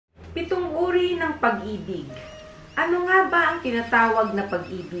Pitong uri ng pag-ibig. Ano nga ba ang tinatawag na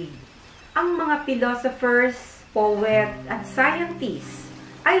pag-ibig? Ang mga philosophers, poet, at scientists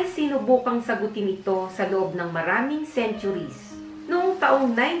ay sinubukang sagutin ito sa loob ng maraming centuries. Noong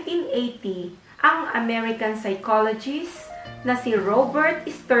taong 1980, ang American psychologist na si Robert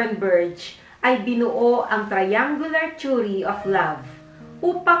Sternberg ay binuo ang triangular theory of love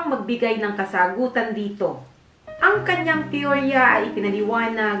upang magbigay ng kasagutan dito. Ang kanyang teorya ay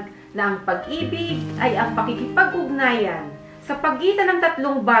pinaliwanag na ang pag-ibig ay ang pakikipag-ugnayan sa pagitan ng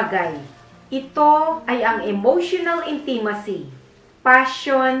tatlong bagay. Ito ay ang emotional intimacy,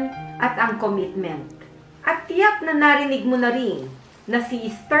 passion, at ang commitment. At tiyak na narinig mo na rin na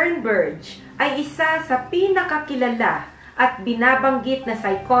si Sternberg ay isa sa pinakakilala at binabanggit na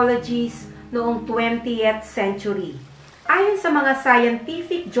psychologist noong 20th century. Ayon sa mga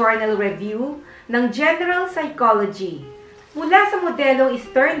scientific journal review ng General Psychology, mula sa modelong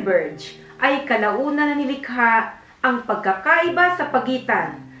Sternberg ay kalaunan na nilikha ang pagkakaiba sa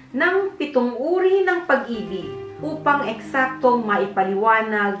pagitan ng 7 uri ng pag-ibig upang eksaktong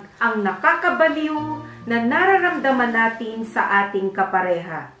maipaliwanag ang nakakabaliw na nararamdaman natin sa ating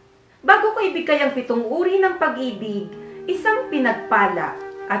kapareha. Bago ko ibigay ang 7 uri ng pag-ibig, isang pinagpala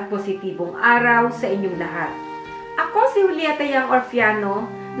at positibong araw sa inyong lahat. Ako si Juliet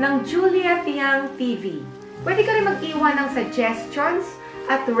ng Juliet TV. Pwede ka rin mag-iwan ng suggestions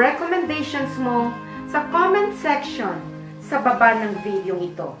at recommendations mo sa comment section sa baba ng video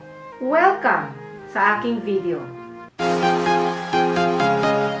ito. Welcome sa aking video.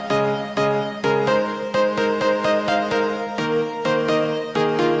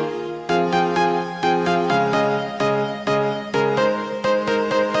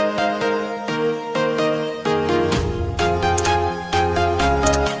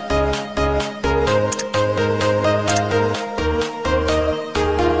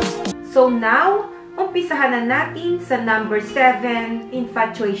 So now, umpisahan na natin sa number 7,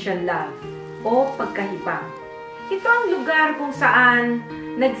 infatuation love o pagkahibang. Ito ang lugar kung saan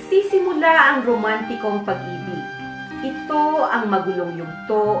nagsisimula ang romantikong pag-ibig. Ito ang magulong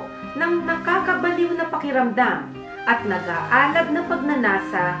yugto ng nakakabaliw na pakiramdam at nag-aalab na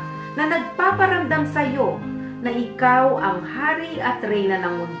pagnanasa na nagpaparamdam sa iyo na ikaw ang hari at reyna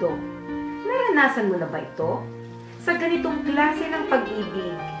ng mundo. Naranasan mo na ba ito? Sa ganitong klase ng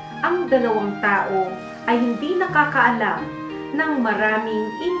pag-ibig, ang dalawang tao ay hindi nakakaalam ng maraming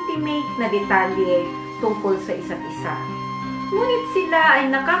intimate na detalye tungkol sa isa't isa. Ngunit sila ay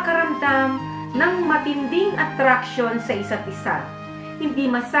nakakaramdam ng matinding attraction sa isa't isa. Hindi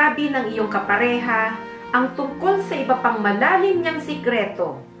masabi ng iyong kapareha ang tungkol sa iba pang malalim niyang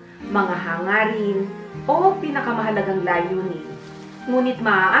sikreto, mga hangarin o pinakamahalagang layunin. Ngunit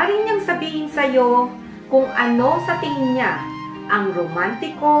maaari niyang sabihin sa iyo kung ano sa tingin niya ang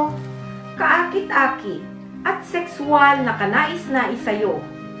romantiko, kaakit-akit, at sexual na kanais-nais sa'yo.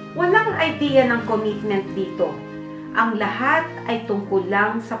 Walang idea ng commitment dito. Ang lahat ay tungkol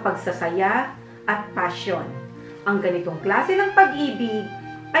lang sa pagsasaya at passion. Ang ganitong klase ng pag-ibig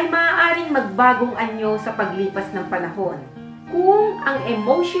ay maaaring magbagong anyo sa paglipas ng panahon. Kung ang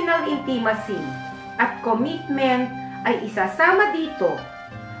emotional intimacy at commitment ay isasama dito,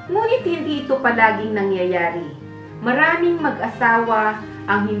 ngunit hindi ito palaging nangyayari. Maraming mag-asawa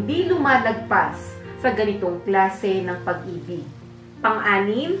ang hindi lumalagpas sa ganitong klase ng pag-ibig.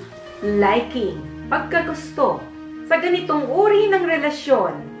 Pang-anim, liking, pagkagusto. Sa ganitong uri ng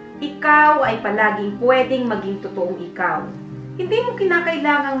relasyon, ikaw ay palaging pwedeng maging totoong ikaw. Hindi mo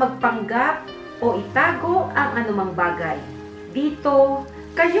kinakailangang magpanggap o itago ang anumang bagay. Dito,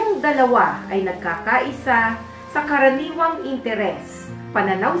 kayong dalawa ay nagkakaisa sa karaniwang interes,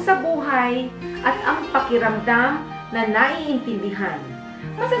 pananaw sa buhay, at ang pakiramdam na naiintindihan.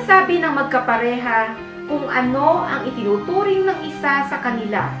 Masasabi ng magkapareha kung ano ang itinuturing ng isa sa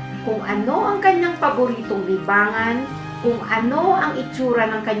kanila, kung ano ang kanyang paboritong libangan, kung ano ang itsura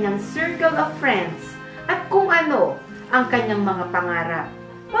ng kanyang circle of friends, at kung ano ang kanyang mga pangarap.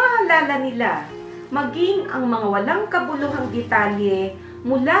 Maalala nila, maging ang mga walang kabuluhang detalye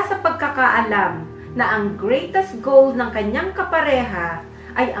mula sa pagkakaalam na ang greatest goal ng kanyang kapareha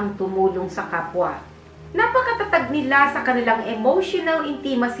ay ang tumulong sa kapwa. Napakatatag nila sa kanilang emotional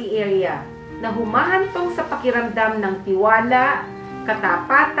intimacy area na humahantong sa pakiramdam ng tiwala,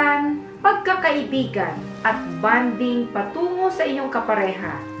 katapatan, pagkakaibigan, at bonding patungo sa iyong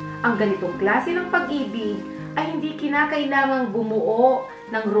kapareha. Ang ganitong klase ng pag-ibig ay hindi kinakailangang bumuo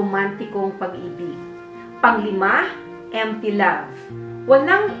ng romantikong pag-ibig. Panglima, empty love.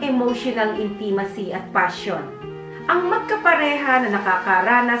 Walang emotional intimacy at passion. Ang magkapareha na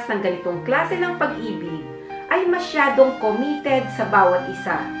nakakaranas ng ganitong klase ng pag-ibig ay masyadong committed sa bawat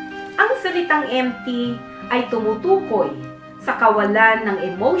isa. salitang empty ay tumutukoy sa kawalan ng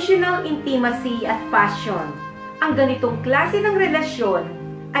emotional intimacy at passion. Ang ganitong klase ng relasyon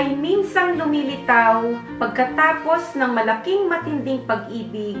ay minsang lumilitaw pagkatapos ng malaking matinding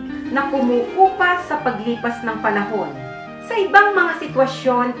pag-ibig na kumukupas sa paglipas ng panahon. Sa ibang mga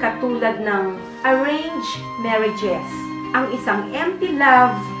sitwasyon katulad ng arranged marriages, ang isang empty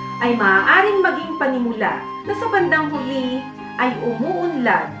love ay maaaring maging panimula na sa bandang huli ay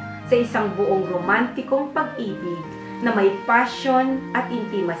umuunlad sa isang buong romantikong pag-ibig na may passion at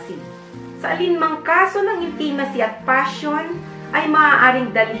intimacy. Sa alinmang kaso ng intimacy at passion ay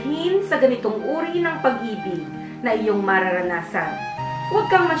maaaring dalhin sa ganitong uri ng pag-ibig na iyong mararanasan. Huwag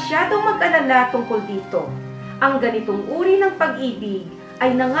kang masyadong mag-alala tungkol dito. Ang ganitong uri ng pag-ibig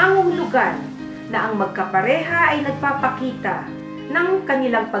ay nangangahulugan na ang magkapareha ay nagpapakita ng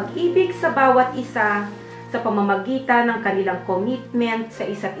kanilang pag-ibig sa bawat isa sa pamamagitan ng kanilang commitment sa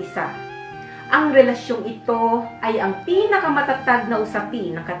isa't isa. Ang relasyong ito ay ang pinakamatatag na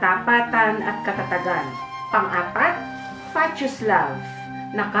usapin ng katapatan at katatagan. Pang-apat, fatuous love,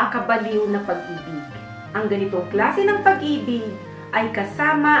 nakakabaliw na pag-ibig. Ang ganitong klase ng pag-ibig ay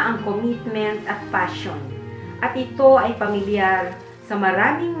kasama ang commitment at passion, at ito ay pamilyar sa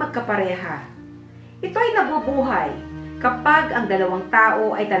maraming magkapareha. Ito ay nabubuhay kapag ang dalawang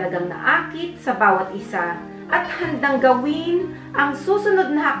tao ay talagang naakit sa bawat isa at handang gawin ang susunod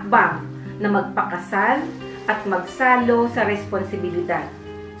na hakbang na magpakasal at magsalo sa responsibilidad.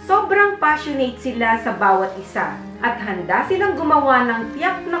 Sobrang passionate sila sa bawat isa at handa silang gumawa ng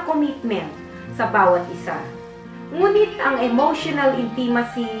tiyak na commitment sa bawat isa. Ngunit ang emotional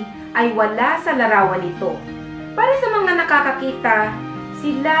intimacy ay wala sa larawan nito. Para sa mga nakakakita,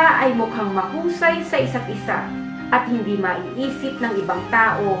 sila ay mukhang mahusay sa isa't isa at hindi maiisip ng ibang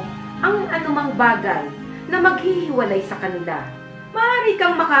tao ang anumang bagay na maghihiwalay sa kanila. Maaari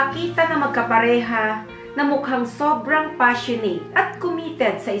kang makakita na magkapareha na mukhang sobrang passionate at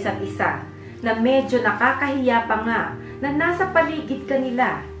committed sa isa't isa na medyo nakakahiya pa nga na nasa paligid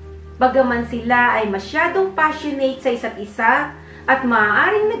kanila. Bagaman sila ay masyadong passionate sa isa't isa at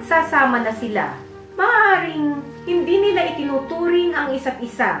maaaring nagsasama na sila, maaaring hindi nila itinuturing ang isa't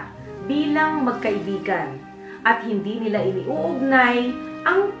isa bilang magkaibigan at hindi nila iniuugnay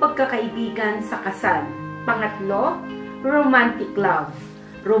ang pagkakaibigan sa kasal. Pangatlo, romantic love,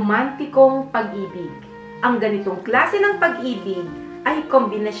 romantikong pag-ibig. Ang ganitong klase ng pag-ibig ay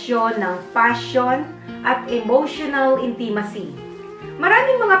kombinasyon ng passion at emotional intimacy.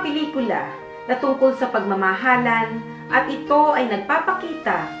 Maraming mga pelikula na tungkol sa pagmamahalan at ito ay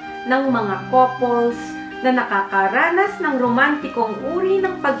nagpapakita ng mga couples na nakakaranas ng romantikong uri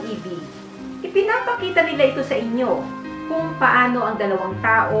ng pag-ibig. Ipinapakita nila ito sa inyo kung paano ang dalawang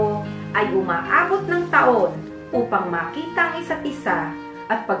tao ay umaabot ng taon upang makita ang isa't isa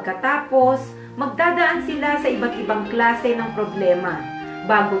at pagkatapos magdadaan sila sa iba't ibang klase ng problema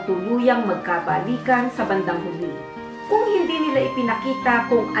bago tuluyang magkabalikan sa bandang huli. Kung hindi nila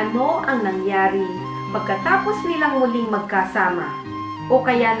ipinakita kung ano ang nangyari pagkatapos nilang muling magkasama, o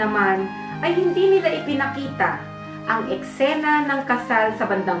kaya naman ay hindi nila ipinakita ang eksena ng kasal sa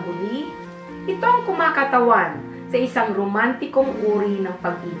bandang huli, ito ang kumakatawan sa isang romantikong uri ng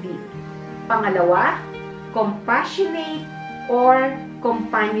pag-ibig. Pangalawa, compassionate or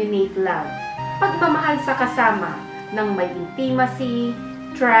companionate love. Pagmamahal sa kasama ng may intimacy,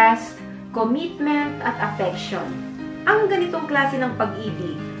 trust, commitment at affection. Ang ganitong klase ng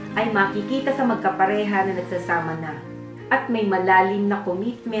pag-ibig ay makikita sa magkapareha na nagsasama na at may malalim na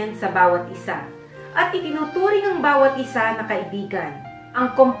commitment sa bawat isa at itinuturing ang bawat isa na kaibigan.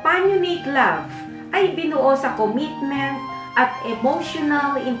 Ang companionate love ay binuo sa commitment at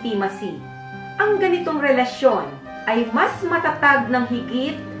emotional intimacy. Ang ganitong relasyon ay mas matatag ng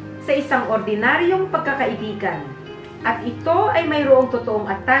higit sa isang ordinaryong pagkakaibigan at ito ay mayroong totoong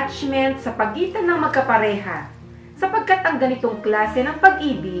attachment sa pagitan ng magkapareha sapagkat ang ganitong klase ng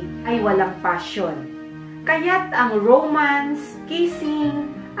pag-ibig ay walang passion. Kaya't ang romance, kissing,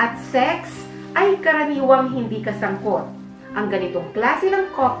 at sex ay karaniwang hindi kasangkot. Ang ganitong klase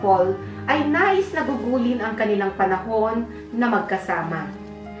ng couple ay nais na gugulin ang kanilang panahon na magkasama.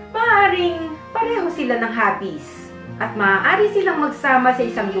 Maaaring pareho sila ng hobbies at maaari silang magsama sa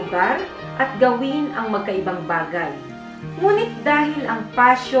isang lugar at gawin ang magkaibang bagay. Ngunit dahil ang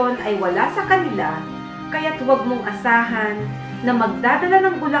passion ay wala sa kanila, kaya't huwag mong asahan na magdadala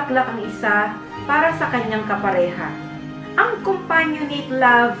ng bulaklak ang isa para sa kanyang kapareha. Ang companionate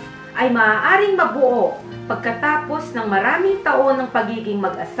love ay maaaring mabuo pagkatapos ng maraming taon ng pagiging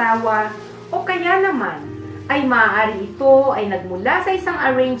mag-asawa o kaya naman ay maaari ito ay nagmula sa isang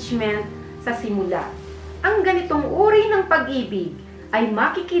arrangement sa simula. Ang ganitong uri ng pag-ibig ay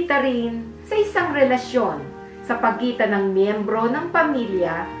makikita rin sa isang relasyon sa pagitan ng miyembro ng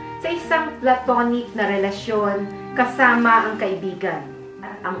pamilya sa isang platonic na relasyon kasama ang kaibigan.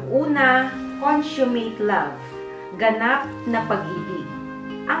 At ang una, consummate love, ganap na pag-ibig.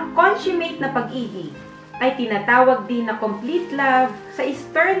 Ang consummate na pag-ibig ay tinatawag din na complete love sa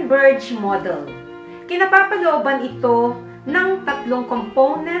Sternberg model. Kinapapalooban ito ng tatlong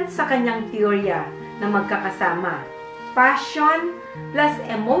components sa kanyang teorya na magkakasama: passion plus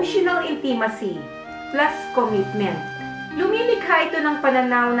emotional intimacy plus commitment. Lumilikha ito ng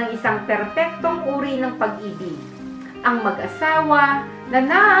pananaw ng isang perpektong uri ng pag-ibig. Ang mag-asawa na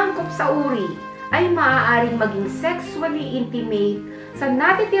naaangkop sa uri ay maaaring maging sexually intimate sa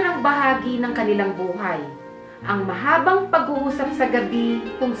natitirang bahagi ng kanilang buhay. Ang mahabang pag-uusap sa gabi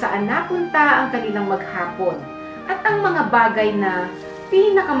kung saan napunta ang kanilang maghapon at ang mga bagay na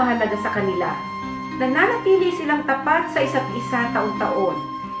pinakamahalaga sa kanila. Nananatili silang tapat sa isa't isa taon-taon.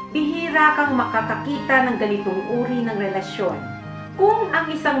 Bihira kang makakakita ng ganitong uri ng relasyon. Kung ang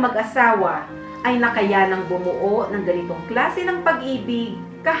isang mag-asawa ay nakayanang bumuo ng ganitong klase ng pag-ibig,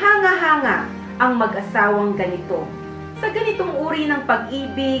 kahanga-hanga ang mag-asawang ganito. Sa ganitong uri ng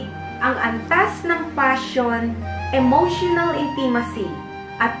pag-ibig, ang antas ng passion, emotional intimacy,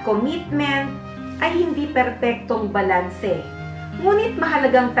 at commitment ay hindi perpektong balanse. Ngunit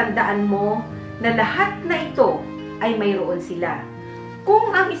mahalagang tandaan mo na lahat na ito ay mayroon sila.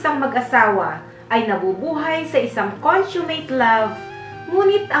 Kung ang isang mag-asawa ay nabubuhay sa isang consummate love,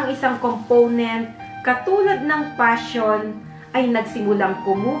 ngunit ang isang component katulad ng passion ay nagsimulang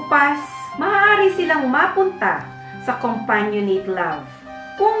kumupas, maaari silang mapunta sa companionate love.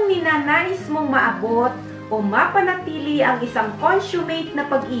 Kung ninanais mong maabot o mapanatili ang isang consummate na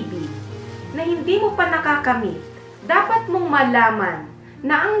pag-ibig na hindi mo pa nakakamit, dapat mong malaman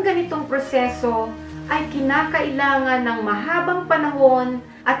na ang ganitong proseso ay kinakailangan ng mahabang panahon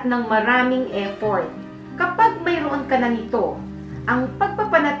at ng maraming effort. Kapag mayroon ka na nito, ang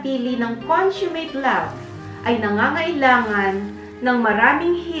pagpapanatili ng consummate love ay nangangailangan ng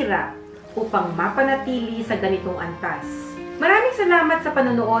maraming hirap upang mapanatili sa ganitong antas. Maraming salamat sa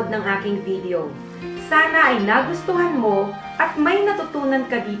panonood ng aking video. Sana ay nagustuhan mo at may natutunan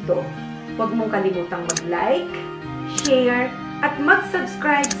ka dito. Huwag mong kalimutang mag-like, share, at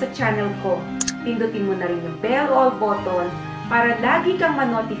mag-subscribe sa channel ko. Pindutin mo na rin yung bell all button para lagi kang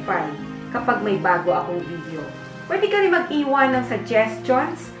ma-notify kapag may bago akong video. Pwede ka rin mag-iwan ng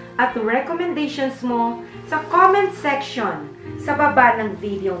suggestions at recommendations mo sa comment section sa baba ng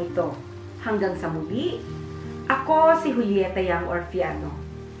video ito. Hanggang sa muli, ako si Juliet Orfiano.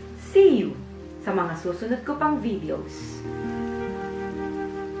 See you sa mga susunod ko pang videos.